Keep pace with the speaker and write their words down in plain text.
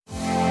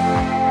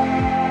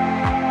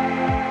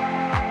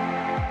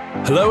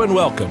Hello and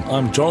welcome.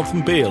 I'm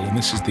Jonathan Beale, and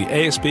this is the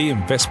ASB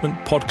Investment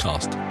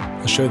Podcast,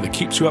 a show that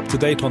keeps you up to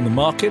date on the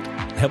market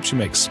and helps you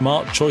make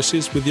smart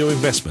choices with your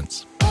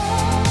investments.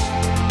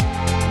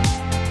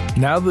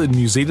 Now that the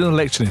New Zealand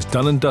election is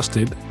done and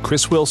dusted,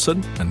 Chris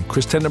Wilson and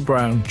Chris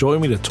Tennant-Brown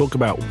join me to talk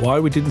about why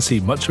we didn't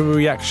see much of a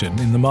reaction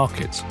in the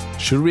markets.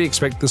 Should we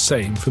expect the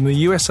same from the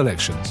US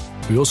elections?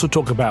 We also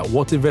talk about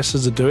what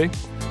investors are doing,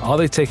 are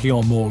they taking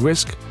on more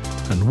risk,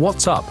 and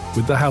what's up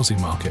with the housing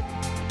market.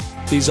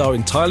 These are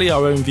entirely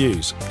our own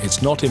views.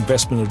 It's not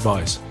investment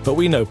advice, but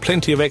we know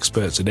plenty of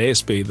experts at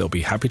ASB that'll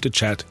be happy to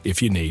chat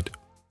if you need.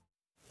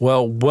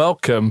 Well,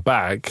 welcome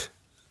back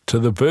to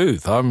the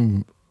booth. I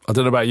don't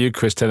know about you,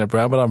 Chris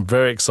Tennant-Brown, but I'm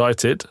very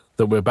excited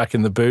that we're back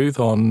in the booth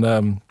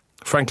on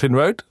Franklin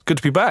Road. Good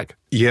to be back.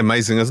 Yeah,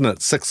 amazing, isn't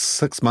it?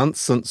 Six months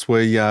since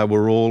we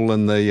were all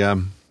in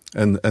the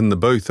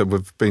booth.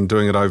 We've been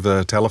doing it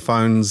over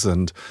telephones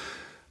and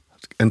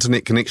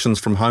internet connections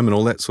from home and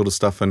all that sort of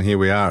stuff, and here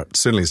we are. It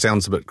certainly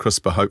sounds a bit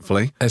crisper,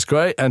 hopefully. That's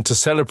great. And to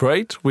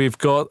celebrate, we've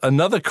got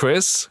another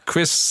Chris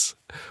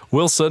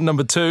Wilson,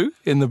 number 2,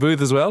 in the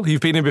booth as well.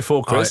 You've been here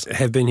before, Chris. I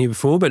have been here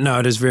before, but no,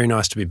 it is very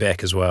nice to be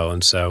back as well.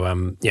 And so,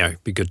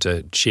 it'd be good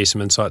to share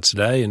some insights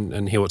today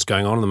and hear what's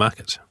going on in the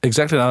markets.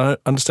 Exactly. I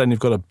understand you've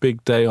got a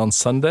big day on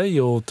Sunday.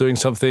 You're doing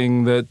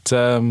something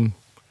that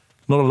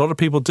not a lot of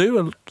people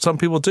do. Some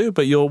people do,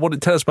 but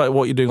tell us about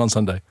what you're doing on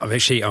Sunday. I'm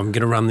going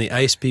to run the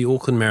ASB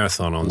Auckland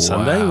Marathon on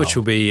Sunday, which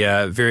will be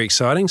very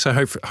exciting.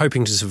 So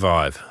hoping to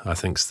survive, I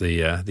think, is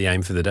the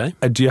aim for the day.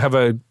 Do you have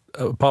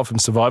apart from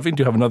surviving,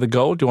 do you have another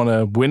goal? Do you want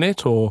to win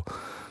it or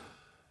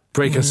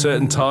break a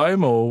certain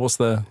time, or what's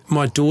the...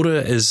 My daughter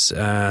is,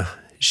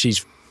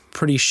 she's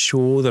pretty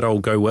sure that I'll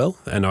go well,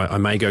 and I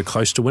may go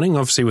close to winning.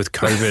 Obviously, with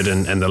COVID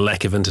and the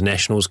lack of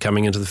internationals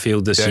coming into the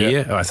field this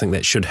year, I think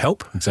that should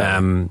help.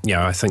 Exactly.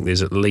 I think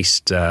there's at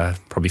least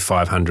probably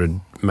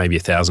 500, maybe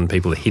 1,000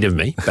 people ahead of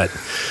me. But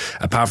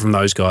apart from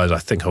those guys, I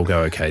think I'll go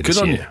okay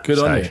this year. Good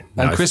on you.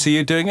 And Chris, are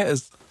you doing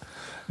it?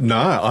 No,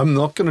 I'm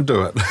not going to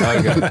do it.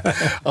 Okay.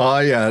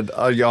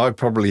 I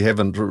probably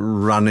haven't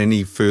run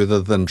any further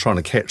than trying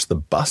to catch the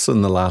bus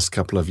in the last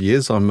couple of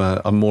years. I'm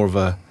more of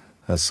a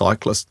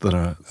cyclist than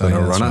a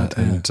runner.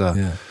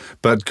 Right.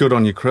 But good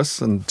on you,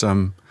 Chris.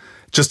 And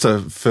just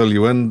to fill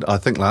you in, I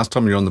think last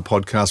time you were on the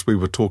podcast, we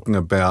were talking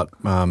about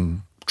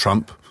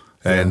Trump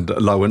and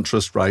low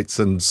interest rates,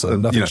 and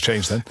nothing's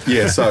changed then.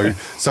 Yeah,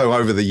 so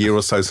over the year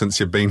or so since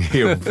you've been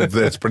here,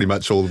 that's pretty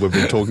much all we've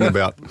been talking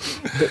about.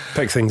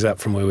 Pick things up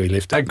from where we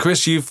left it. And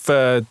Chris, you've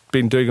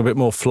been doing a bit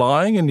more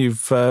flying, and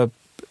you've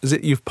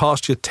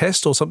passed your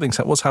test or something?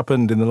 What's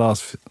happened in the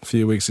last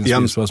few weeks since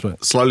I'm you first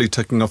met? slowly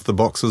ticking off the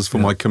boxes for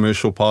my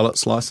commercial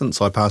pilot's licence.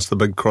 I passed the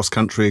big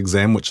cross-country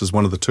exam, which is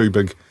one of the 2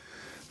 big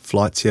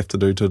flights you have to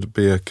do to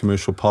be a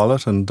commercial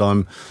pilot, and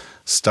I'm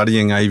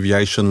studying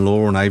aviation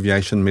law and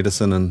aviation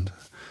medicine and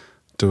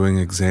doing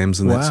exams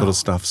and that sort of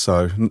stuff.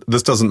 So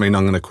this doesn't mean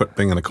I'm going to quit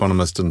being an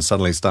economist and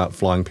suddenly start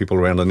flying people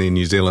around in Air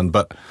New Zealand,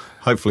 but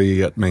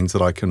hopefully it means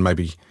that I can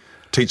maybe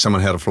teach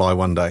someone how to fly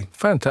one day.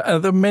 Fantastic. Are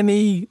there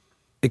many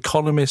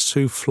economists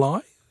who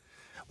fly?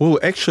 Well,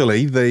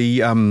 actually,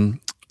 the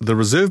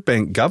Reserve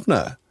Bank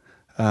governor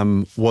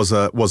was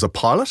a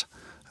pilot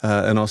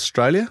in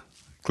Australia,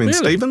 Glenn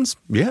Stevens.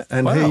 Yeah,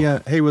 and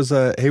he was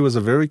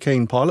a very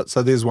keen pilot.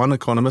 So there's one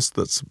economist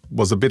that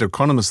was a better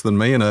economist than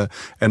me and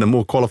a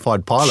more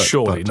qualified pilot.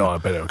 Surely not a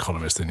better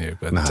economist than you,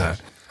 but no.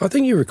 I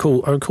think I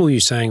recall you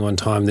saying one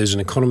time there's an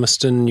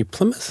economist in New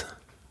Plymouth,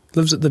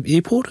 lives at the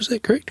airport. Is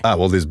that correct?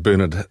 Well, there's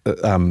Bernard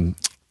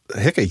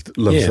Hickey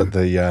lives at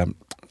the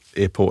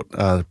airport.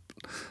 But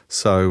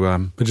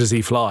does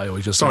he fly, or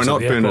he just... Sorry, not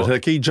Bernard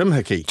Hickey, Jim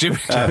Hickey.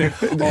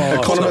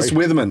 Economist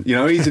Weatherman.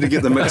 Easy to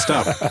get them mixed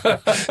up.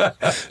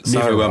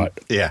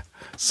 Yeah.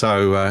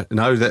 So,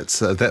 no,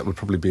 that would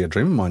probably be a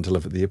dream of mine to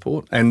live at the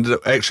airport. And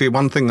actually,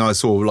 one thing I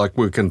saw, like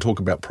we can talk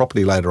about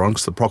property later on,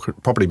 because the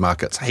property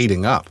market's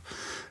heating up.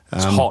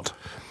 It's hot.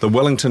 The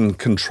Wellington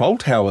Control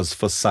Tower's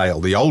for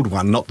sale, the old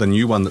one, not the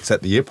new one that's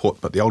at the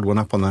airport, but the old one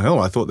up on the hill.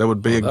 I thought that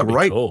would be a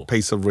great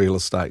piece of real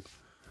estate.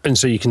 And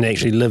so you can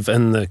actually live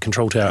in the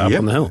control tower up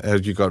on the hill?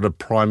 You've got a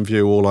prime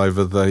view all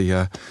over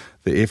the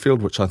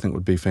airfield, which I think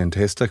would be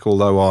fantastic,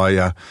 although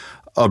I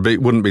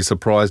wouldn't be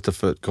surprised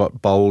if it got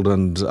bold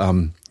and,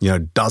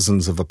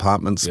 dozens of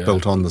apartments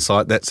built on the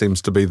site. That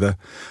seems to be the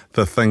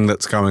thing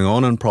that's going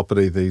on in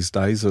property these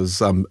days,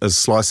 is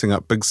slicing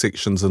up big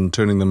sections and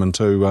turning them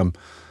into...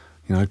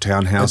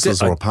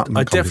 townhouses or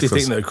apartment complexes. I definitely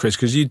think, though, Chris,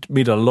 because you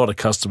meet a lot of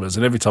customers,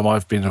 and every time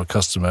I've been to a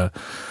customer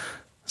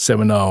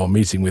seminar or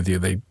meeting with you,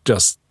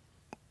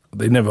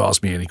 they never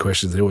ask me any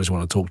questions. They always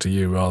want to talk to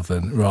you rather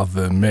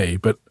than me.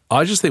 But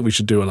I just think we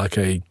should do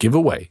a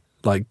giveaway,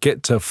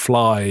 get to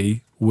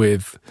fly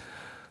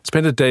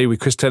spend a day with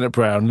Chris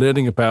Tennant-Brown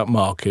learning about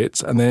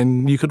markets, and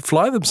then you could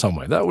fly them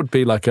somewhere. That would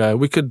be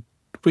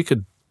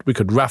we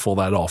could raffle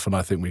that off, and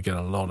I think we'd get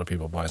a lot of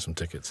people buying some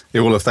tickets.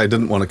 Yeah, well, if they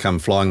didn't want to come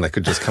flying, they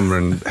could just come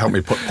and help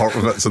me put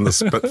Popovits in the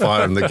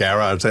Spitfire in the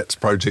garage. That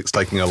project's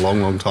taking a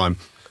long, long time.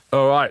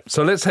 All right,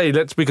 so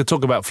we could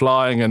talk about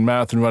flying and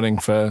marathon running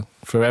for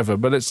forever,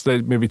 but let's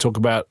maybe talk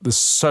about, there's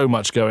so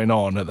much going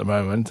on at the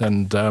moment,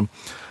 and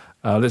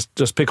let's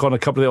just pick on a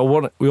couple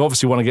of, we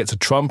obviously want to get to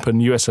Trump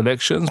and US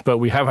elections, but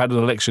we have had an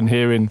election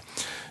here in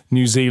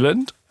New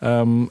Zealand,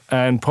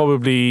 and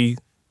probably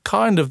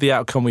kind of the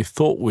outcome we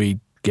thought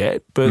we'd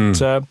get, but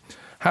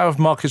how have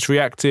markets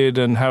reacted,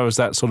 and how has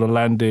that sort of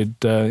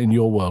landed in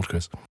your world,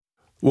 Chris?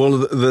 Well,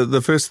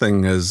 the first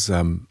thing is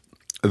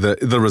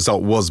the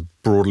result was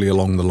broadly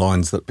along the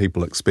lines that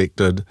people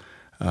expected.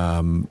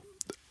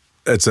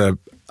 It's a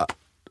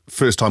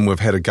first time we've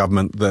had a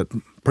government that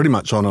pretty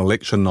much on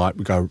election night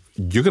we go,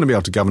 you're going to be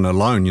able to govern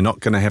alone. You're not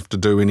going to have to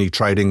do any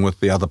trading with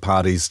the other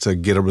parties to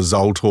get a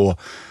result, or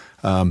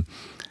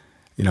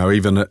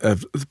even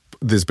if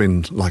there's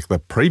been like the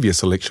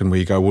previous election where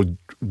you go, well,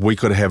 we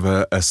could have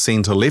a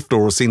centre-left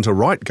or a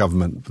centre-right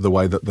government the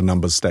way that the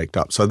numbers stacked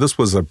up. So this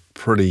was a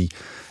pretty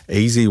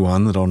easy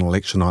one that on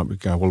election night we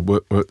go,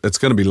 well, it's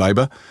going to be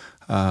Labour,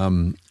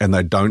 and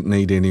they don't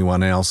need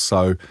anyone else.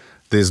 So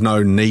there's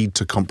no need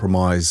to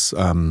compromise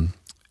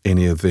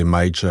any of their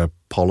major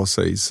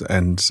policies.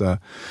 And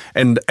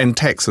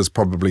tax is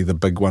probably the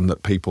big one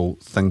that people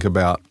think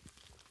about.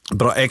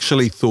 But I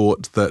actually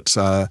thought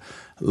that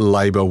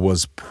Labour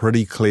was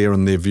pretty clear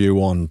in their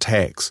view on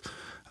tax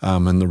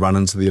in the run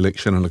into the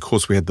election. And of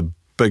course, we had the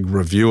big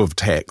review of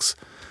tax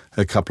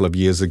a couple of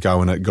years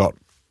ago, and it got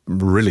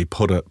really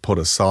put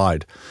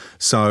aside.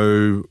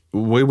 So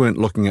we weren't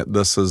looking at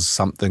this as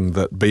something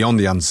that, beyond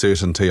the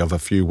uncertainty of a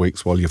few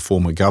weeks while you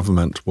form a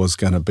government, was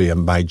going to be a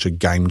major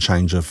game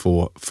changer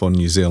for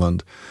New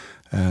Zealand,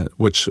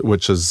 which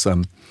is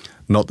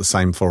not the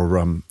same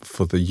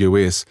for the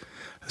US.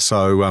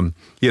 So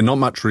not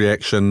much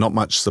reaction, not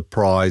much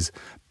surprise,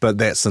 but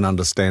that's an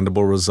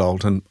understandable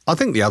result. And I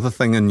think the other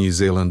thing in New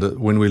Zealand,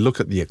 when we look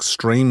at the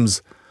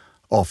extremes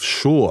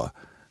offshore,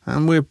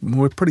 we're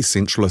a pretty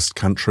centralist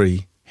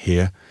country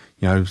here.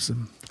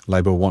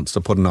 Labour wants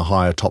to put in a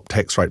higher top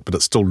tax rate, but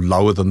it's still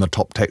lower than the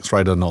top tax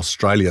rate in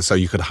Australia, so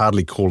you could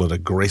hardly call it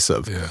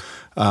aggressive. Yeah.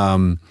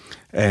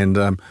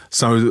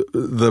 So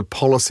the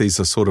policies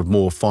are sort of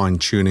more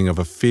fine-tuning of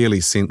a fairly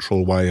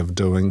central way of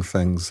doing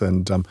things.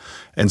 And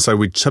so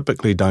we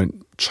typically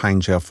don't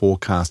change our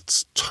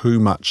forecasts too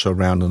much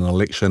around an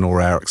election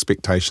or our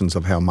expectations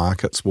of how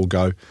markets will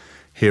go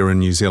here in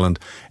New Zealand.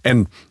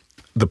 And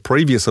the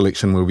previous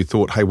election where we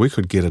thought, hey, we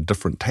could get a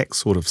different tax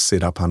sort of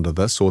set up under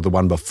this, or the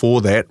one before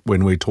that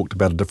when we talked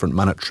about a different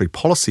monetary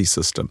policy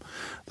system,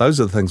 those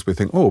are the things we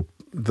think, oh,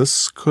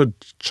 this could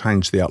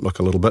change the outlook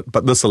a little bit.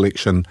 But this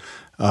election,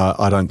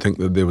 I don't think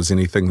that there was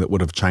anything that would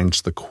have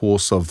changed the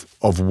course of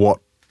what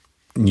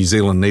New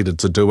Zealand needed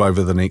to do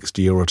over the next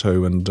year or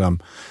two.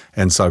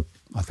 And so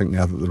I think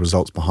now that the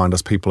result's behind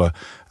us, people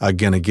are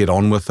going to get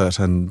on with it.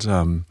 And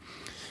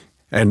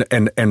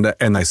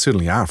they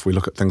certainly are. If we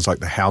look at things like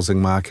the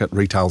housing market,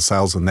 retail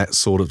sales and that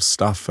sort of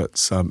stuff,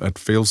 it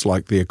feels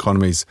like the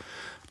economy's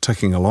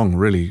ticking along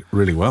really,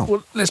 really well.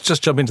 Well, let's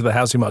just jump into the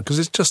housing market, because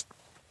it's just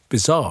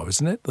bizarre,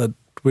 isn't it? That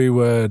we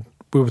were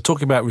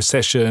talking about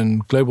recession,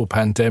 global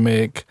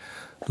pandemic,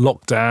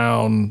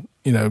 lockdown,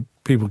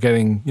 people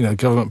getting,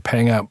 government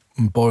paying out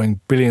and borrowing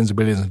billions and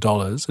billions of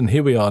dollars. And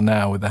here we are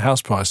now with the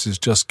house prices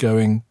just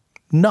going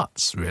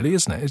nuts, really,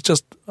 isn't it? It's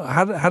just,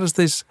 how has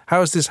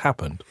this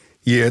happened?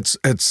 Yeah, it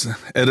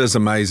is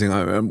amazing.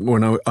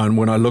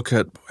 When I look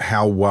at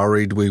how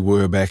worried we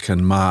were back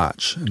in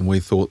March, and we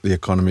thought the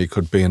economy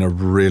could be in a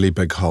really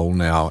big hole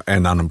now,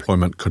 and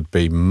unemployment could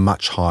be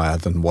much higher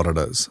than what it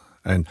is.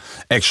 And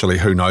actually,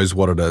 who knows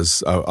what it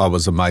is? I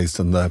was amazed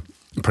in the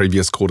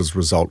previous quarter's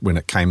result when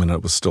it came in,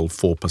 it was still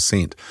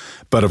 4%.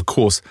 But of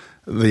course,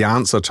 the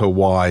answer to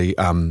why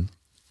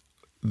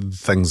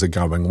things are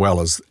going well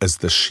is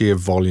the sheer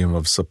volume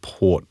of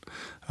support.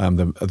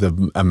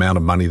 The amount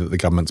of money that the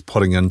government's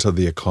putting into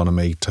the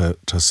economy to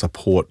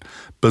support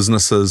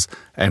businesses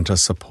and to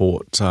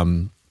support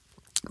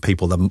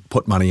people that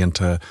put money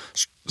into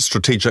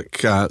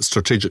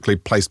strategically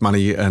placed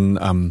money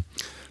in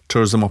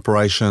tourism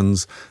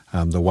operations,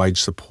 the wage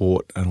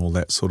support and all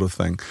that sort of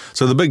thing.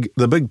 So the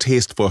big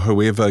test for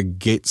whoever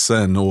gets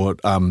in or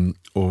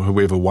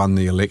whoever won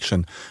the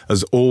election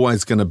is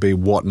always going to be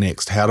what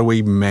next? How do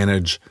we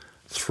manage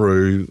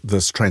through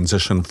this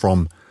transition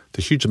from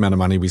the huge amount of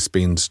money we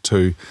spend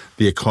to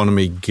the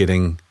economy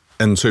getting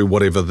into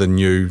whatever the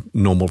new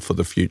normal for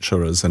the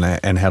future is,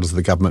 and how does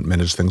the government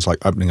manage things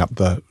like opening up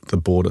the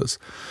borders?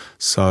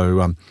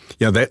 So,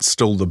 that's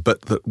still the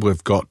bit that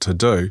we've got to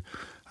do.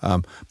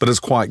 But it's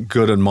quite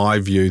good in my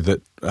view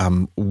that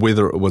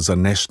whether it was a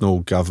national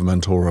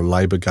government or a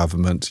Labour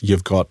government,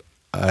 you've got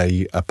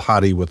a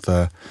party with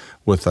a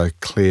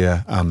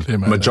clear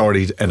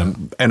majority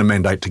and a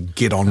mandate to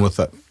get on with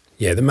it.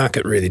 Yeah, the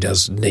market really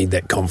does need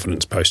that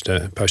confidence post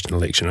an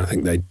election. I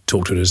think they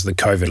talked it as the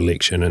COVID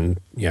election, and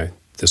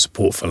the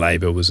support for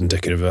Labour was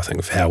indicative, I think,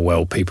 of how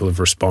well people have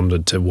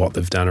responded to what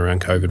they've done around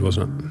COVID,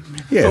 wasn't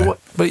it? Yeah.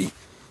 But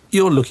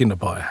you're looking to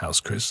buy a house,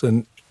 Chris,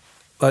 and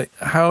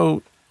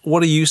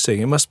what are you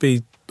seeing? It must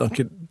be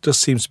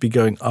just seems to be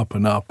going up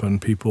and up,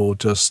 and people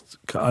just,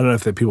 I don't know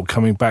if they're people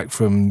coming back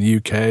from the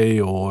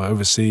UK or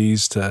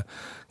overseas to,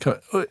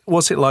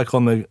 what's it like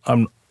on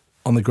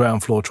the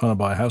ground floor trying to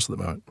buy a house at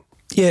the moment?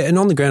 Yeah, and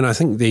on the ground, I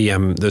think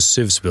the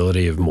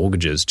serviceability of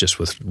mortgages, just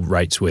with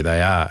rates where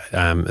they are,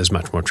 is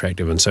much more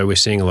attractive. And so we're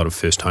seeing a lot of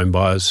first home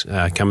buyers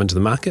come into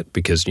the market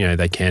because,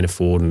 they can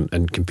afford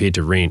and compared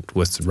to rent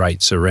with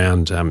rates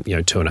around,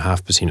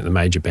 2.5% at the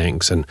major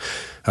banks. And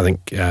I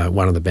think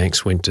one of the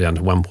banks went down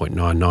to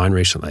 1.99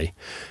 recently.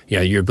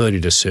 Your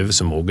ability to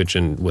service a mortgage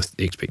and with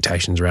the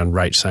expectations around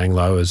rates staying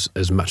low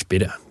is much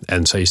better.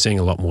 And so you're seeing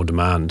a lot more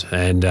demand.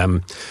 And,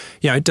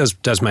 it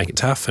does make it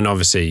tough. And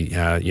obviously,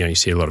 you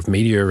see a lot of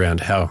media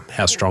around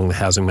how strong the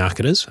housing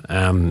market is,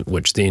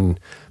 which then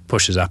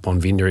pushes up on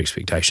vendor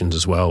expectations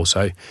as well.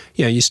 So,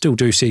 you still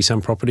do see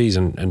some properties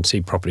and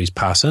see properties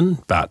pass in,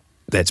 but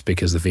that's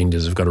because the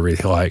vendors have got a really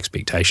high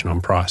expectation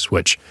on price,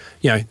 which,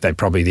 they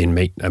probably then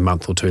meet a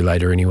month or two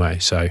later anyway.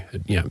 So,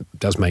 it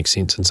does make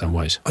sense in some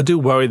ways. I do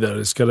worry that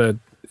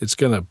it's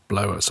gonna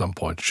blow at some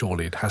point.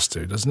 Surely it has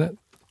to, doesn't it?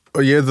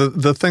 Yeah,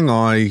 the thing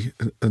I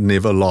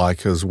never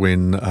like is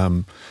when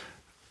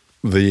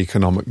the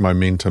economic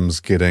momentum's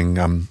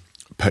getting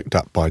picked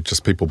up by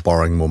just people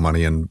borrowing more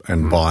money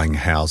and buying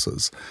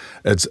houses.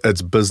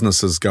 It's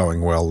businesses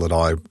going well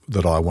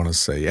that I want to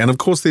see. And of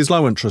course, these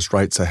low interest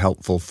rates are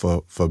helpful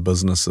for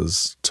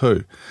businesses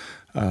too.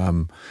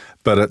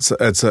 But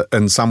it's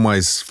in some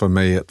ways, for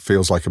me, it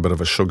feels like a bit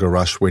of a sugar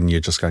rush when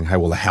you're just going, hey,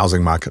 well, the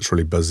housing market's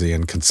really busy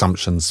and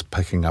consumption's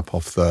picking up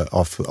off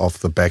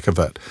the back of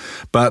it.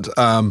 But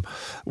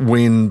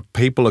when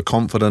people are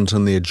confident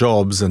in their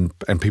jobs and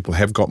people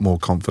have got more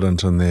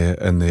confident in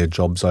their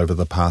jobs over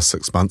the past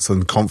 6 months and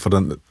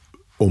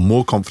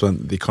more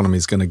confident that the economy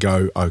is going to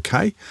go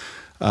okay,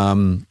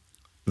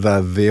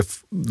 they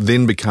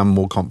then become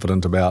more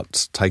confident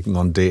about taking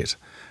on debt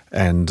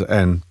and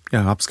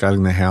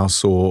upscaling their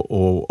house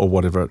or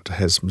whatever it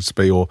has to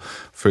be, or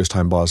first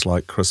home buyers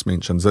like Chris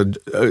mentions.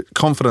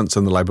 Confidence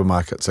in the labour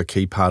market's a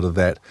key part of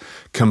that.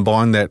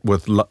 Combine that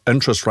with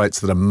interest rates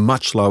that are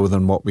much lower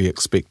than what we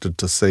expected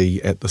to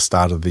see at the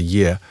start of the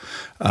year,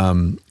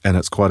 and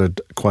it's quite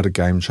a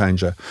game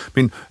changer. I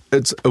mean,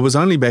 it was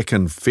only back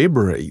in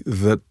February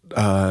that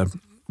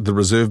the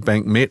Reserve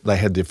Bank met. They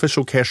had the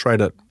official cash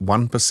rate at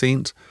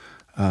 1%.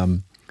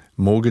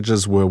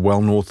 Mortgages were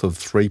well north of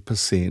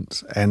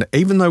 3%. And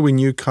even though we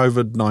knew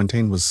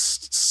COVID-19 was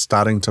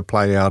starting to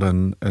play out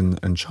in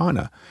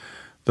China,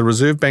 the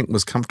Reserve Bank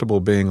was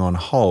comfortable being on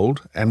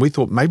hold, and we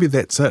thought maybe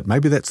that's it.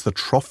 Maybe that's the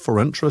trough for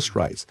interest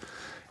rates.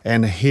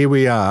 And here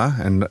we are,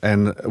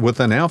 and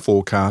within our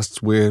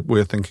forecasts,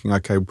 we're thinking,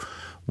 okay,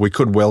 we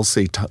could well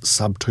see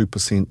sub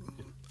 2%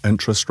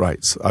 interest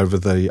rates over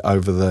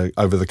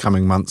the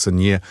coming months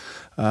and year,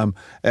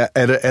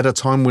 at a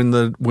time when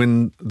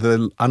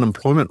the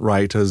unemployment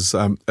rate is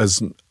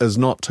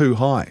not too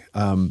high.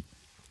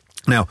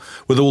 Now,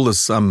 with all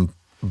this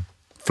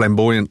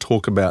flamboyant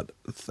talk about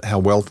how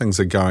well things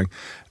are going,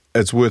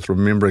 it's worth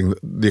remembering that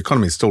the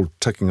economy is still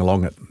ticking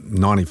along at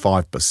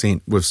 95%.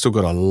 We've still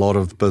got a lot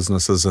of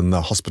businesses in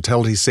the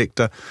hospitality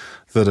sector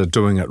that are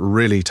doing it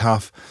really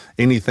tough.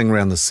 Anything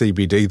around the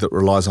CBD that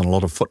relies on a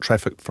lot of foot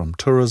traffic from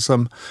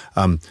tourism.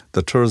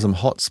 The tourism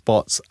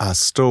hotspots are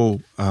still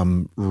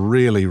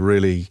really,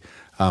 really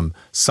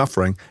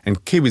suffering,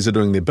 and Kiwis are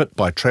doing their bit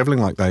by travelling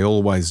like they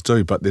always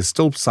do, but there's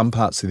still some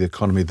parts of the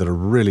economy that are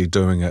really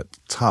doing it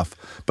tough.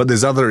 But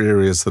there's other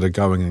areas that are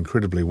going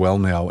incredibly well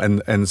now,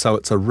 and so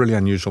it's a really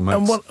unusual mix.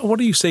 And what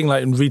are you seeing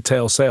like in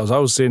retail sales? I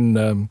was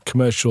in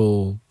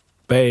Commercial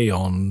Bay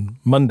on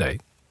Monday,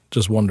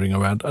 just wandering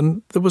around,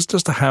 and there was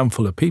just a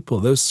handful of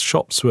people. Those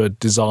shops were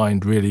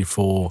designed really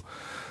for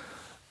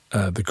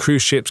the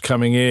cruise ships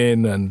coming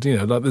in, and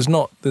there's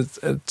not.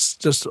 It's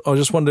just. I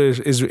just wonder: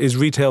 is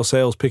retail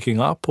sales picking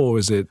up, or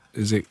is it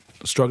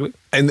struggling?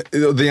 And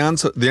the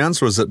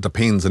answer is it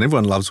depends, and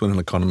everyone loves when an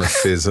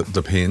economist says it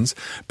depends.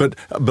 But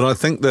I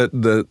think that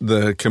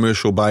the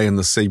Commercial Bay and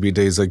the CBD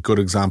is a good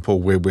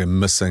example where we're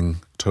missing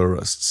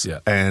tourists. Yeah.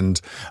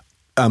 And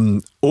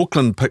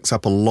Auckland picks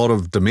up a lot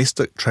of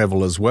domestic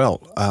travel as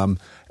well,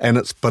 and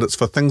it's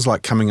for things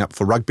like coming up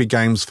for rugby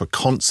games, for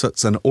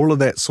concerts, and all of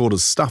that sort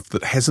of stuff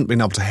that hasn't been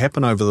able to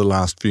happen over the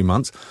last few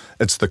months.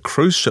 It's the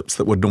cruise ships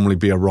that would normally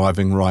be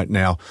arriving right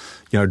now,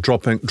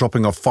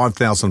 dropping off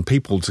 5,000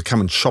 people to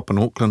come and shop in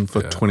Auckland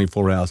for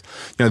 24 hours.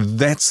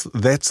 That's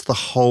the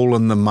hole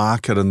in the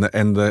market, and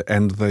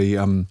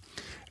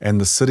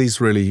the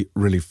cities really,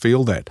 really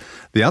feel that.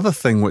 The other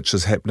thing which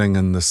is happening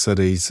in the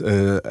cities,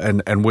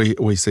 and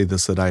we see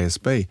this at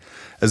ASB,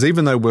 is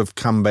even though we've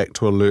come back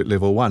to alert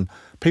level 1,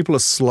 people are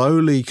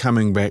slowly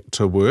coming back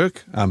to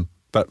work.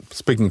 But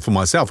speaking for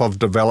myself, I've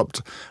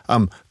developed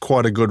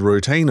quite a good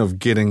routine of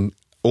getting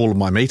all of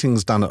my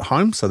meetings done at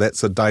home. So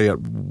that's a day a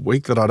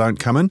week that I don't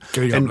come in.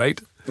 Getting up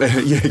late.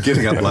 Yeah,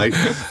 getting up late,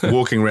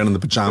 walking around in the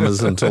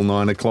pajamas until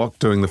 9 o'clock,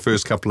 doing the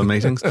first couple of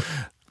meetings.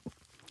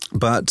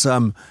 But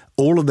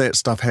all of that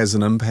stuff has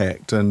an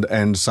impact,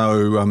 and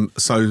so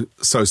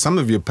some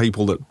of your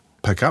people that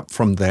pick up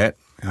from that,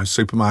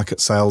 supermarket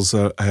sales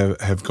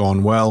have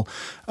gone well.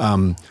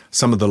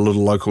 Some of the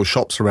little local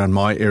shops around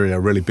my area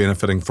are really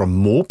benefiting from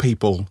more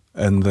people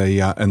in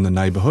the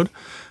neighbourhood.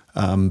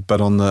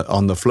 But on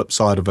the flip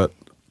side of it,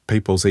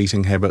 people's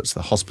eating habits,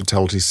 the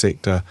hospitality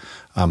sector,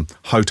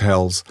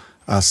 hotels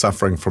are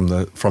suffering from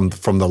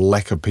the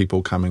lack of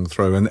people coming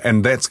through,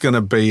 and that's going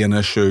to be an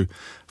issue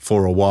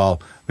for a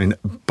while. I mean,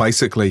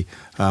 basically,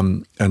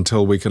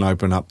 until we can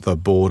open up the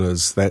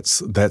borders,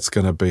 that's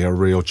going to be a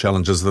real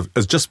challenge.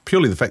 It's just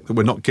purely the fact that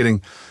we're not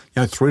getting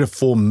 3 to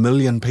 4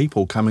 million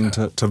people coming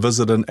to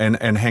visit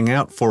and hang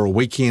out for a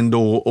weekend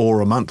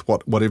or a month,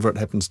 whatever it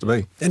happens to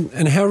be.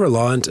 And how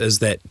reliant is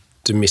that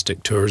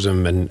domestic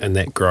tourism and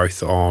that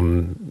growth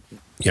on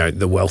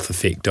the wealth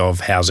effect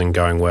of housing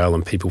going well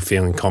and people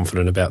feeling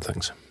confident about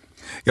things?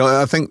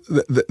 I think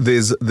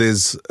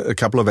there's a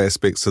couple of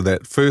aspects to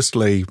that.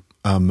 Firstly,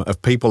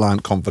 if people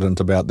aren't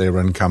confident about their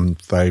income,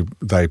 they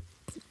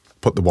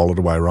put the wallet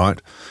away, right?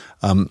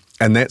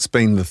 And that's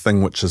been the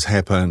thing which has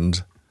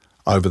happened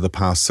over the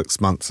past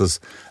 6 months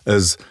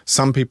is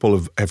some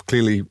people have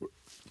clearly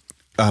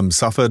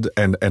suffered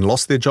and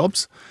lost their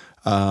jobs,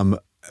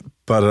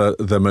 but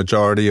the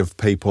majority of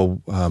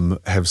people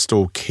have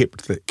still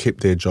kept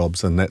their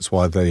jobs, and that's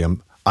why the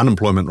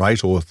unemployment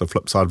rate, or the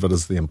flip side of it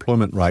is the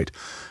employment rate,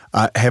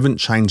 haven't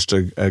changed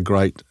a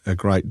great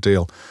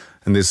deal.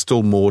 And there's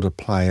still more to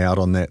play out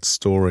on that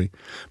story.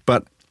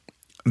 But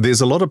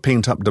there's a lot of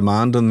pent-up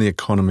demand in the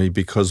economy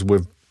because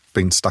we've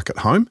been stuck at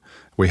home.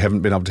 We haven't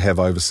been able to have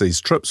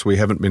overseas trips. We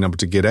haven't been able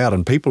to get out.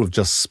 And people have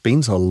just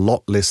spent a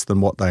lot less than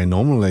what they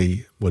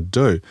normally would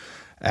do.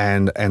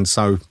 And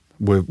so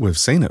we've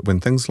seen it.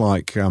 When things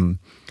like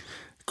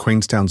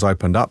Queenstown's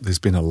opened up, there's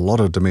been a lot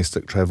of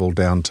domestic travel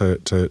down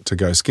to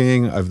go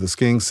skiing over the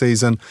skiing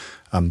season.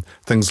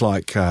 Things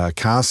like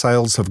car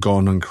sales have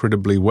gone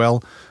incredibly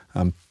well.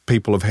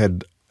 People have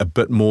had a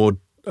bit more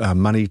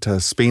money to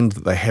spend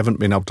that they haven't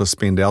been able to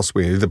spend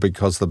elsewhere, either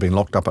because they've been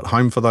locked up at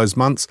home for those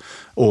months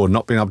or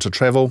not been able to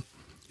travel.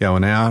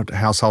 In our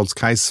household's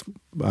case,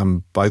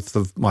 both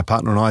of my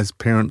partner and I's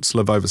parents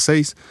live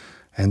overseas,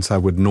 and so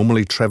we'd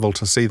normally travel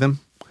to see them.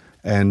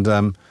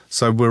 And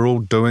so we're all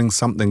doing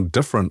something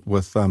different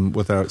with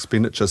our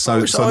expenditure.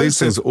 So these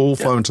things all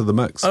flow into the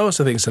mix. I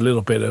also think it's a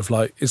little bit of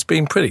it's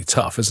been pretty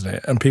tough, isn't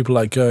it? And people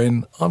are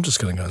going, I'm just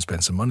going to go and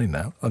spend some money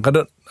now. I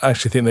don't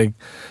actually think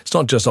it's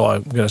not just,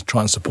 I'm going to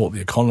try and support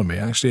the economy.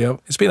 Actually,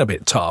 it's been a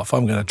bit tough.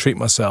 I'm going to treat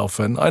myself.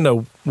 And I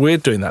know we're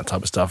doing that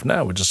type of stuff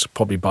now. We're just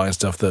probably buying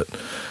stuff that,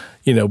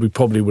 we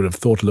probably would have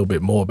thought a little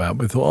bit more about.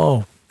 We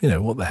thought,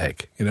 what the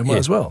heck, might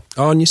as well.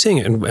 Oh, and you're seeing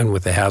it and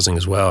with the housing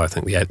as well. I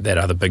think that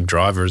other big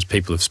driver is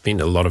people have spent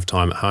a lot of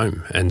time at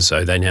home, and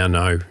so they now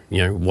know,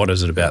 what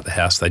is it about the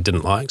house they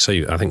didn't like.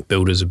 So I think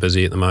builders are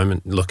busy at the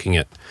moment looking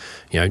at,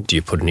 do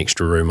you put an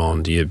extra room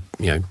on? Do you,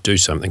 do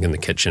something in the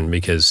kitchen?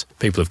 Because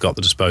people have got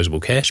the disposable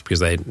cash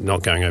because they're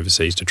not going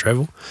overseas to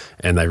travel,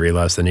 and they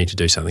realise they need to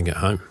do something at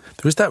home.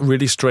 There was that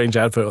really strange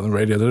advert on the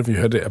radio. I don't know if you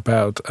heard it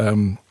about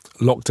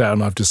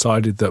lockdown. I've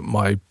decided that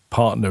my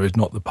partner is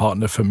not the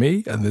partner for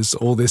me, and there's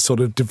all this sort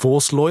of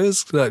divorce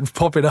lawyers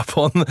popping up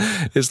on.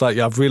 It's like,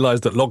 I've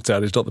realised that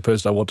lockdown is not the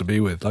person I want to be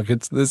with.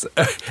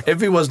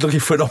 Everyone's looking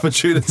for an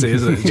opportunity,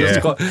 isn't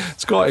it?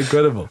 It's quite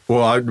incredible.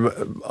 Well,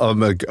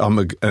 I'm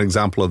an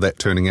example of that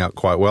turning out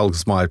quite well,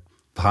 because my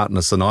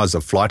partner Sinai's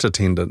a flight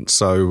attendant,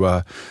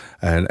 so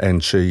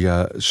and she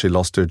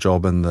lost her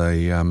job in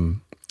the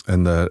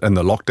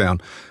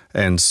lockdown.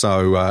 And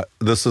so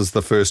this is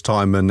the first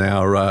time in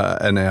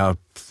our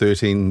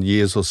 13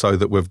 years or so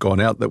that we've gone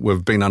out that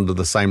we've been under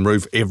the same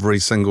roof every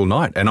single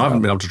night, and I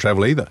haven't been able to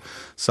travel either.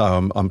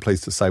 So I'm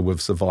pleased to say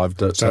we've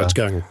survived it. So it's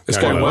going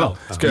well.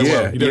 It's going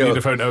well. You don't need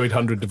to phone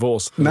 0800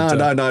 divorce. No.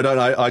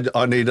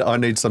 I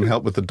need some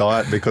help with the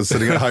diet, because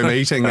sitting at home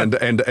eating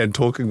and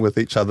talking with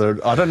each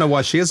other. I don't know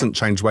why she hasn't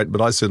changed weight,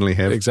 but I certainly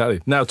have.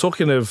 Exactly. Now,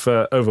 talking of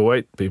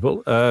overweight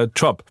people,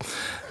 Trump,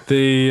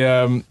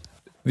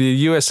 the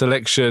US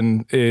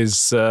election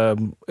is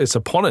it's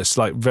upon us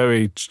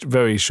very,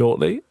 very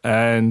shortly,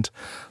 and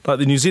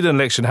the New Zealand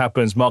election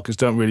happens, markets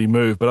don't really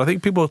move. But I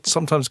think people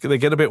sometimes they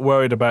get a bit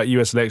worried about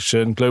US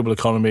election, global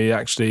economy.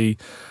 Actually,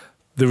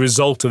 the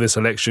result of this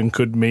election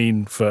could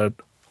mean for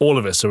all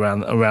of us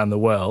around the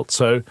world.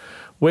 So,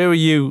 where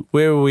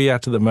are we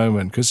at the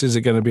moment? Because is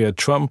it going to be a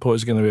Trump or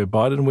is it going to be a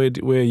Biden?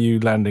 Where are you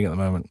landing at the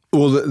moment?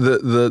 Well,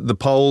 the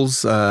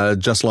polls,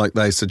 just like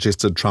they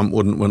suggested Trump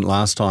wouldn't win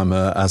last time,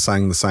 are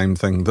saying the same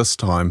thing this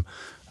time.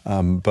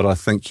 But I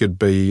think you'd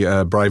be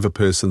a braver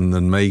person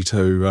than me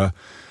to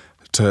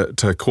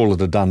call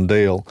it a done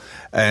deal.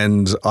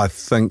 And I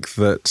think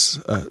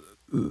that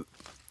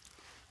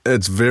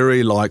it's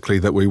very likely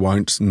that we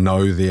won't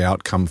know the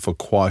outcome for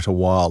quite a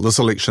while. This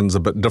election's a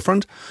bit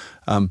different.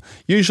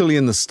 Usually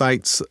in the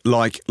States,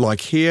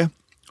 like here,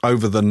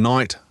 over the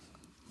night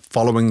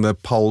following the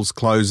polls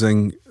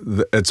closing,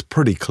 it's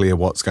pretty clear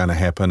what's going to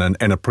happen, and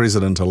a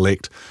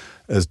president-elect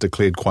is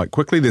declared quite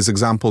quickly. There's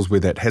examples where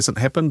that hasn't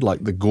happened,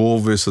 like the Gore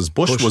versus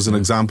Bush was an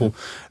example.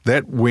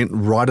 That went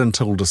right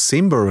until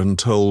December,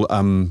 until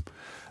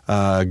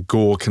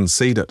Gore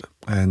conceded.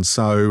 And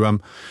so,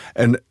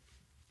 and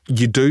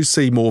you do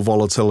see more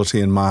volatility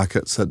in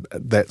markets at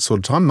that sort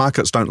of time.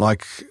 Markets don't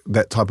like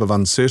that type of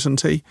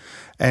uncertainty,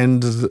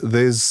 and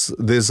there's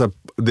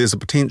a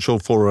potential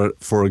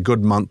for a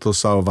good month or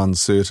so of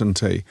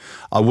uncertainty.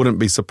 I wouldn't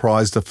be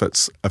surprised if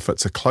it's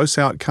a close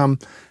outcome,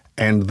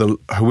 and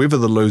whoever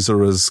the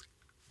loser is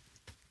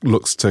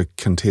looks to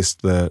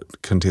contest the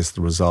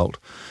result.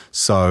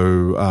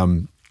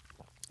 So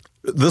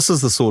this is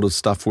the sort of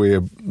stuff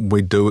where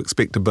we do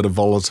expect a bit of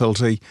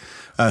volatility.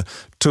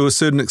 To a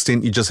certain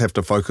extent, you just have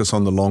to focus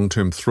on the long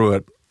term through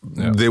it.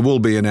 Yeah. There will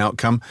be an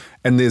outcome,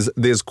 and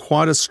there's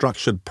quite a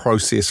structured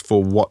process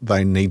for what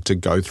they need to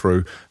go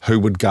through, who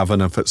would govern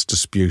if it's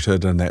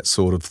disputed and that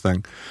sort of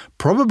thing.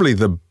 Probably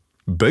the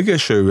big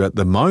issue at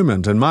the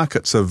moment, and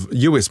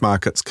US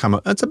markets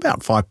it's about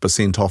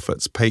 5% off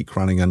its peak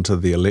running into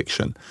the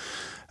election.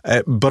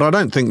 But I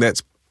don't think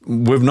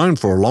we've known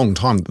for a long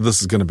time that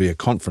this is going to be a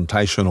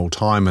confrontational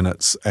time, and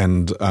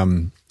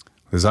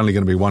there's only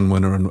going to be one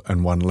winner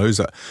and one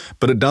loser.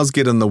 But it does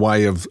get in the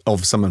way of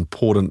some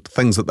important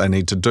things that they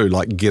need to do,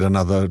 like get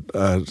another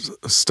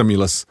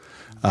stimulus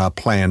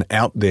plan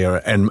out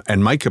there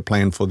and make a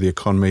plan for the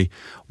economy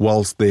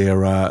whilst their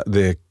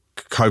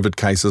COVID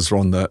cases are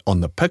on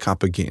the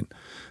pickup again.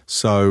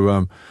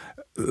 So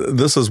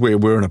this is where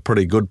we're in a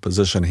pretty good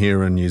position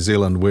here in New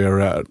Zealand,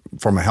 where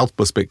from a health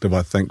perspective,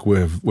 I think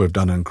we've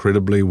done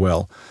incredibly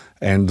well.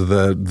 And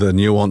the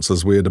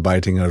nuances we're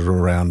debating are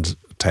around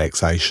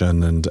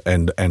taxation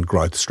and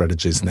growth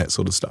strategies and that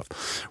sort of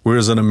stuff.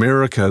 Whereas in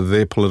America,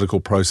 their political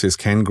process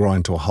can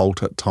grind to a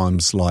halt at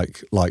times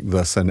like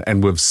this.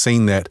 And we've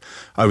seen that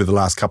over the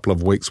last couple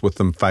of weeks with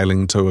them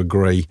failing to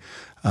agree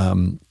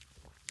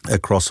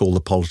across all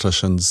the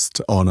politicians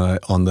on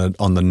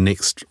the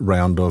next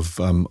round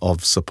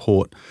of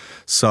support.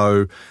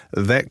 So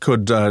that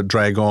could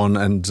drag on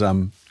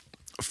and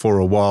for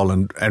a while,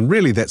 and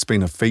really that's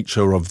been a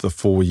feature of the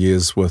 4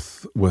 years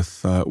with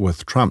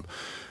Trump.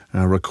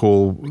 I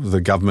recall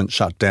the government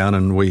shut down,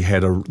 and we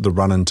had the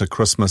run into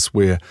Christmas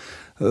where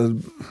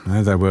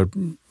they were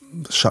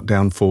shut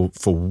down for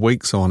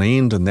weeks on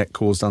end, and that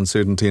caused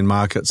uncertainty in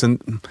markets.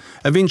 And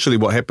eventually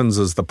what happens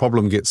is the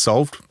problem gets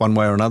solved one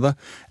way or another,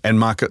 and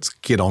markets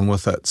get on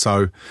with it.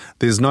 So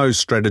there's no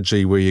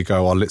strategy where you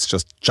go, let's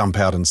just jump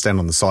out and stand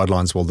on the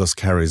sidelines while this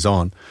carries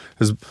on.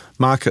 Because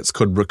markets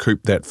could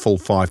recoup that full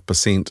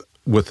 5%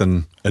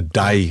 within a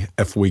day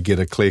if we get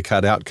a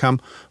clear-cut outcome,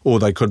 or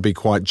they could be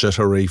quite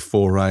jittery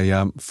for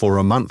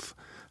a month.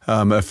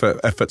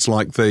 If it's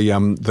like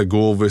the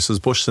Gore versus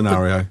Bush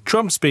scenario. But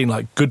Trump's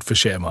been good for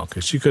share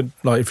markets. You could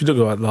if you look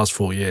at the last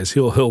 4 years,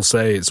 he'll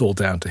say it's all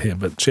down to him,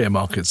 but share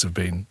markets have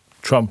been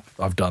Trump.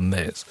 I've done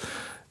this.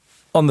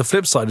 On the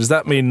flip side, does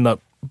that mean that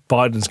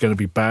Biden's going to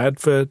be bad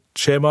for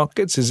share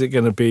markets? Is it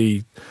going to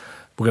be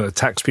we're going to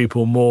tax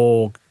people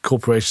more,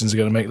 corporations are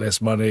going to make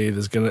less money?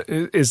 Is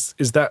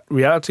that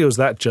reality, or is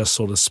that just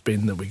sort of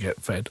spin that we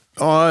get fed?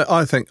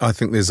 I think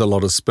there's a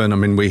lot of spin. I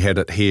mean, we had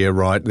it here,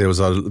 right? There was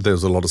a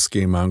lot of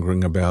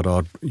scaremongering about,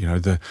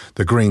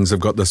 the Greens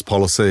have got this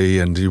policy,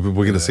 and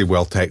we're going to see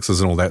wealth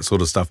taxes and all that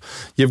sort of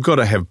stuff. You've got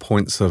to have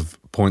points of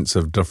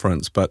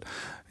difference, but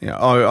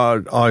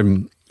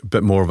I'm a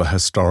bit more of a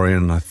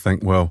historian. I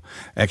think,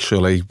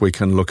 actually, we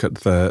can look at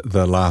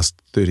the last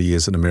 30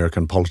 years in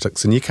American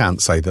politics, and you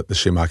can't say that the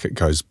share market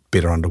goes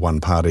better under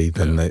one party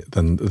than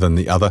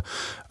the other.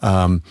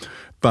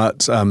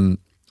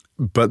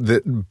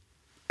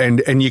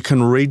 And you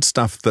can read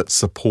stuff that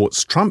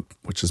supports Trump,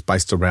 which is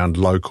based around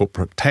low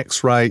corporate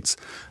tax rates,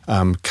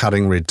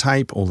 cutting red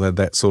tape, all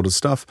that sort of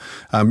stuff.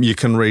 You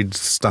can read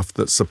stuff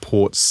that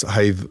supports,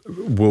 hey,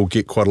 we'll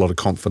get quite a lot of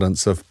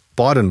confidence if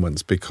Biden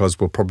wins, because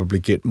we'll probably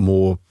get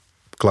more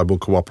global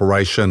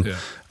cooperation.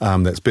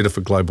 That's better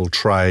for global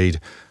trade,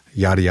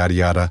 yada, yada,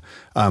 yada.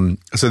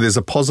 So there's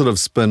a positive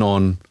spin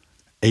on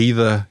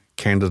either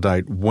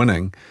candidate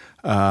winning.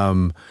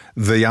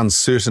 The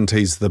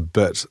uncertainty's the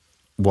bit,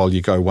 while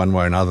you go one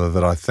way or another,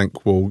 that I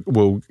think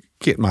will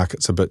get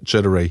markets a bit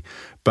jittery.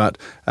 But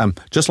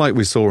just like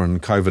we saw in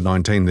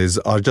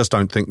COVID-19, I just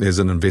don't think there's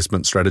an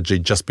investment strategy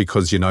just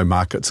because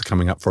markets are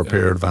coming up for a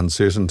period of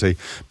uncertainty,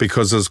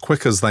 because as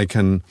quick as they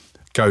can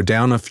go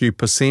down a few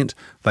percent,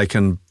 they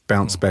can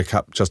bounce back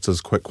up just as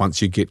quick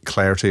once you get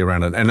clarity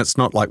around it. And it's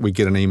not like we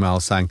get an email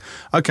saying,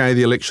 okay,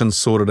 the election's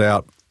sorted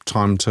out,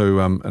 time to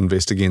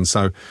invest again.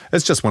 So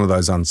it's just one of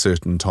those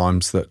uncertain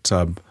times that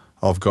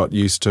I've got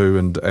used to,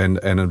 and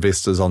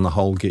investors on the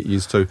whole get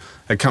used to.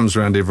 It comes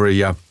around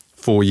every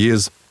 4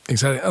 years.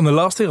 Exactly. And the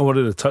last thing I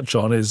wanted to touch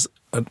on is,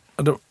 I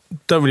don't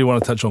really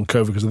want to touch on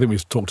COVID, because I think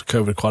we've talked to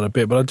COVID quite a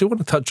bit, but I do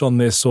want to touch on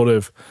this sort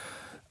of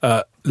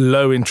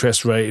low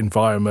interest rate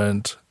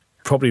environment,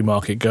 property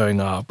market going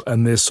up,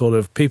 and this sort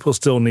of people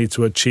still need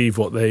to achieve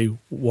what they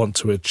want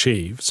to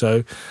achieve.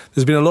 So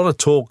there's been a lot of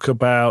talk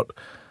about,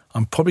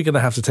 I'm probably going to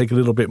have to take a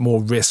little bit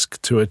more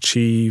risk to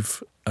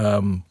achieve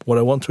what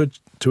I want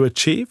to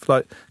achieve.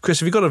 Chris,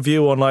 have you got a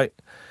view on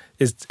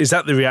Is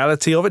that the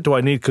reality of it? Do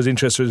I need, because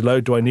interest rates are low,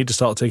 do I need to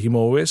start taking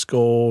more risk?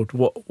 Or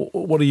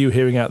what are you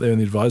hearing out there in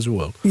the advisor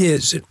world? Yeah,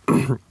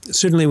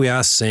 certainly we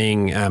are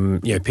seeing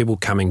people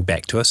coming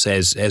back to us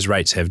as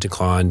rates have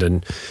declined,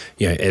 and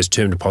as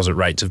term deposit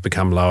rates have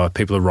become lower,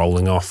 people are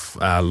rolling off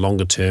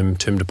longer term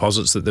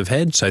deposits that they've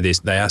had. So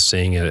they are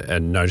seeing a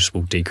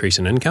noticeable decrease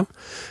in income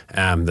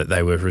that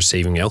they were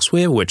receiving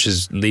elsewhere, which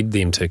has led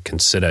them to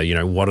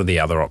consider, what are the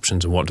other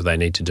options and what do they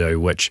need to do,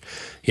 which,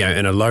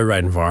 in a low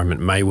rate environment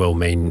may well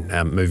mean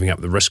moving up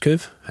the risk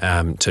curve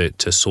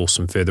to source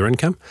some further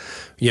income.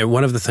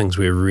 One of the things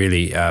we're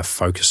really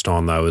focused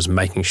on, though, is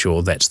making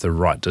sure that's the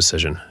right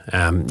decision.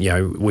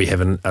 We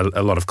have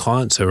a lot of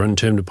clients who are in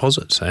term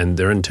deposits, and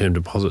they're in term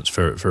deposits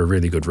for a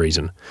really good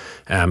reason.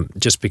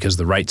 Just because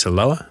the rates are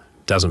lower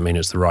doesn't mean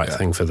it's the right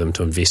thing for them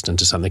to invest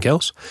into something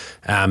else.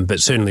 But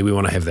certainly we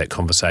want to have that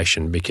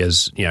conversation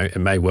because,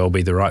 it may well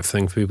be the right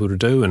thing for people to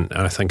do. And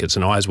I think it's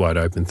an eyes wide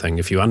open thing.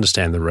 If you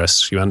understand the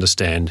risks, you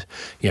understand,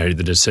 the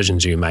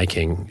decisions you're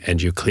making,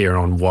 and you're clear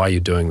on why you're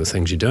doing the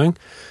things you're doing,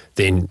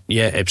 then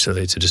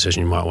absolutely it's a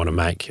decision you might want to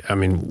make. I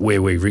mean,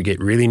 where we get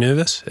really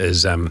nervous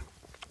is,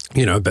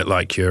 a bit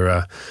like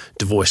your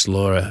divorce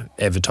lawyer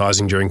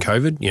advertising during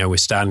COVID. We're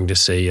starting to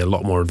see a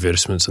lot more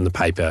advertisements in the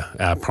paper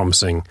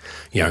promising,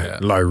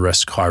 low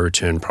risk, high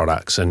return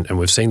products. And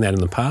we've seen that in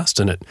the past,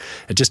 and it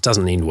just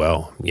doesn't end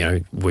well.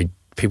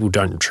 People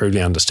don't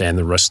truly understand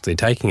the risk they're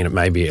taking, and it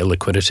may be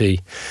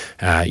illiquidity.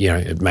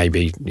 It may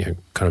be,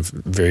 kind of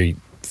very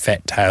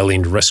fat tail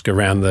end risk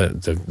around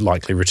the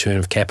likely return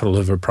of capital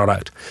of a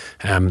product.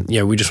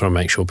 We just want to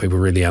make sure people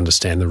really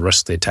understand the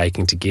risk they're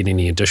taking to get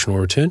any additional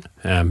return,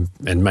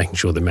 and making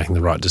sure they're making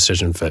the right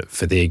decision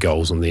for their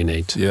goals and their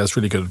needs. Yeah, that's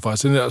really good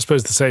advice. And I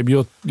suppose the same,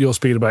 you're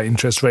speaking about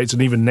interest rates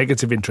and even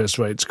negative interest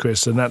rates,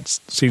 Chris, and that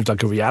seems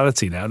like a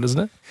reality now, doesn't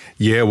it?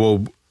 Yeah,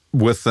 well,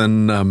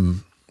 within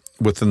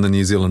the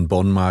New Zealand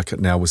bond market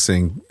now, we're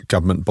seeing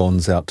government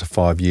bonds out to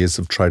 5 years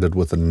have traded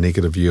with a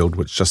negative yield,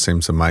 which just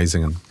seems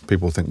amazing. And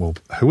people think, well,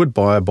 who would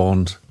buy a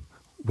bond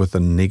with a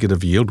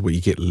negative yield where you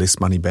get less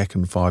money back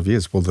in 5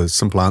 years? Well, the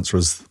simple answer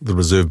is the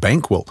Reserve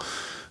Bank will.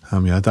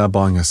 They're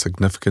buying a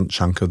significant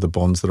chunk of the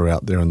bonds that are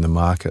out there in the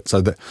market.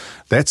 So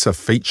that's a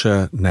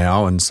feature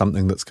now and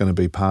something that's going to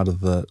be part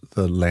of the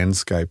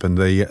landscape. And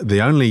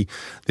the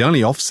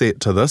only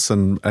offset to this,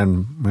 and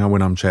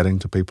when I'm chatting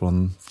to people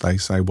and they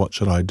say, what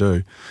should I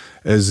do,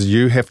 is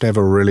you have to have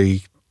a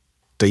really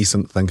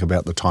decent think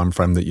about the time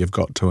frame that you've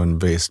got to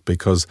invest,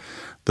 because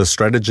the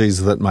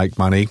strategies that make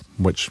money,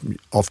 which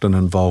often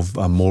involve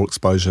more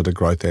exposure to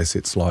growth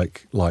assets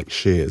like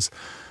shares,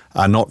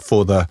 are not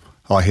for the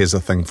here's a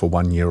thing for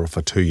 1 year or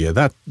for 2 year.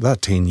 They're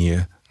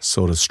 10-year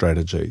sort of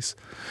strategies.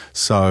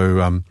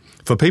 So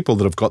for people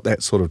that have got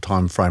that sort of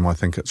time frame, I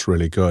think it's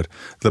really good.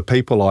 The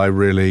people I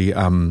really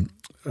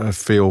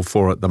feel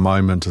for at the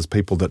moment is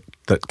people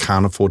that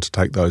can't afford to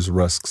take those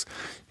risks.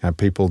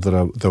 People that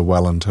are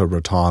well into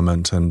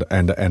retirement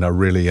and are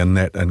really in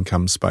that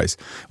income space.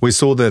 We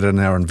saw that in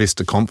our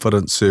investor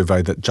confidence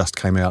survey that just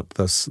came out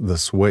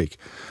this week.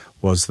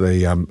 Was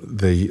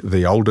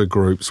the older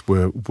groups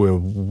were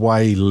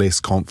way less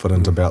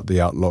confident about the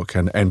outlook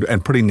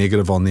and pretty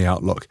negative on the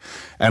outlook.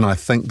 And I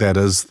think that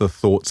is the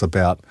thoughts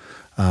about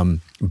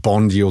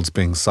bond yields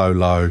being so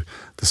low,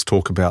 this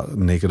talk about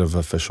negative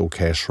official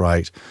cash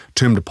rate,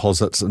 term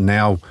deposits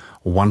now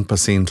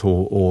 1%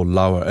 or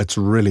lower. It's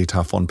really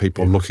tough on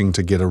people looking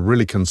to get a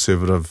really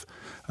conservative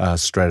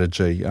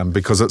strategy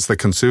because it's the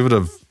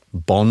conservative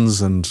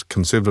bonds and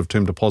conservative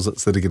term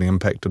deposits that are getting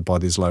impacted by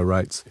these low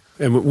rates.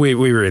 And we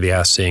really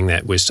are seeing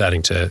that. We're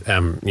starting to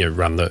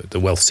run the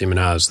wealth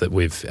seminars that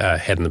we've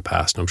had in the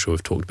past, and I'm sure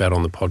we've talked about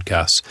on the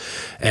podcast.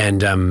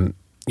 And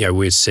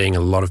we're seeing a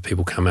lot of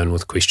people come in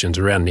with questions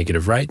around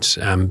negative rates,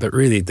 but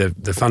really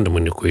the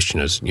fundamental question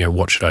is,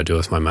 what should I do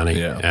with my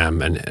money,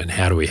 and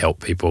how do we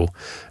help people,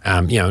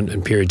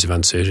 in periods of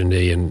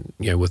uncertainty and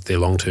with their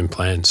long-term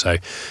plans. So,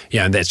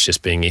 and that's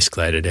just being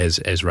escalated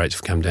as rates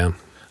have come down.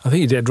 I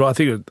think you did right. I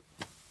think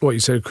what you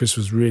said, Chris,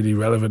 was really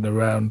relevant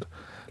around,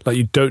 like,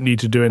 you don't need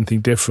to do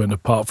anything different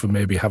apart from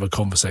maybe have a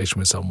conversation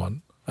with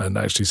someone and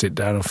actually sit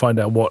down and find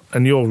out what,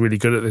 and you're really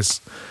good at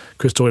this,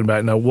 Chris, talking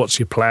about, what's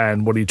your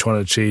plan? What are you trying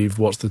to achieve?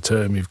 What's the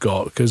term you've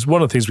got? Because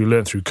one of the things we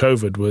learned through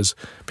COVID was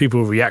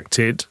people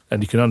reacted,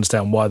 and you can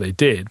understand why they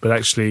did, but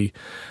actually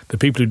the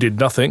people who did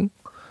nothing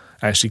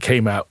actually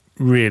came out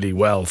really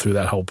well through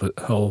that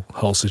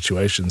whole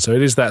situation. So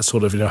it is that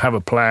sort of, have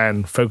a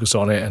plan, focus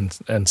on it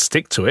and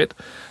stick to it.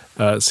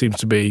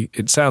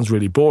 It sounds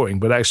really boring,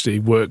 but actually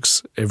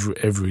works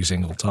every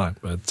single time.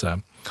 But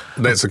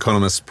that's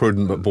economist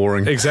prudent but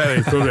boring.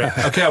 Exactly. Prudent.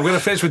 Okay, I'm going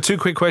to finish with two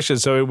quick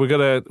questions. So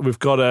we've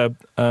got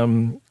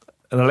an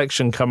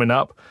election coming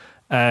up,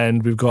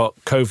 and we've got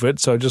COVID.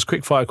 So just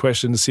quick fire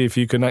question to see if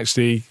you can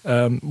actually.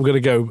 We're going to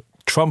go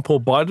Trump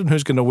or Biden.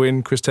 Who's going to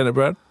win? Chris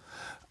Tennant-Brown?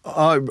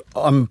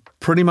 I'm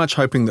pretty much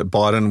hoping that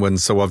Biden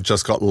wins, so I've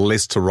just got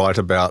less to write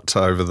about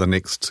over the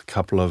next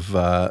couple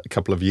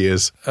of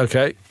years.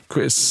 Okay,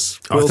 Chris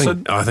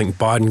Wilson? I think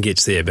Biden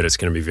gets there, but it's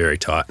going to be very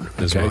tight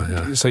as well.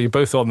 Yeah. So you're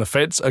both on the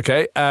fence.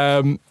 Okay.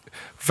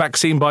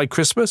 Vaccine by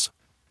Christmas?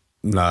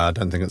 No, I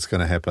don't think it's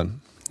going to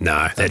happen.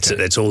 No,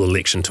 that's all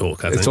election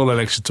talk, I think. It's all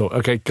election talk.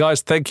 Okay,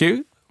 guys, thank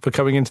you for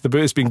coming into the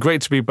booth. It's been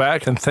great to be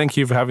back, and thank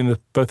you for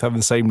both having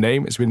the same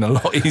name. It's been a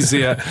lot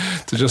easier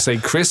to just say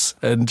Chris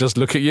and just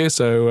look at you.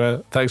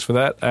 So thanks for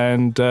that,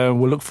 and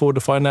we'll look forward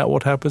to find out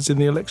what happens in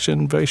the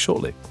election very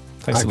shortly.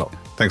 Thanks a lot.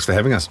 Thanks for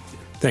having us.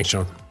 Thanks,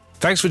 John.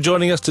 Thanks for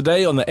joining us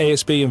today on the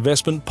ASB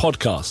Investment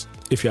Podcast.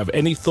 If you have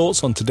any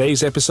thoughts on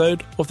today's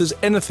episode, or if there's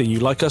anything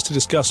you'd like us to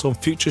discuss on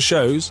future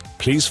shows,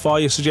 please fire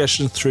your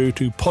suggestions through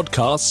to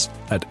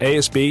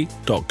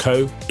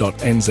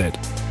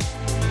podcasts@asb.co.nz.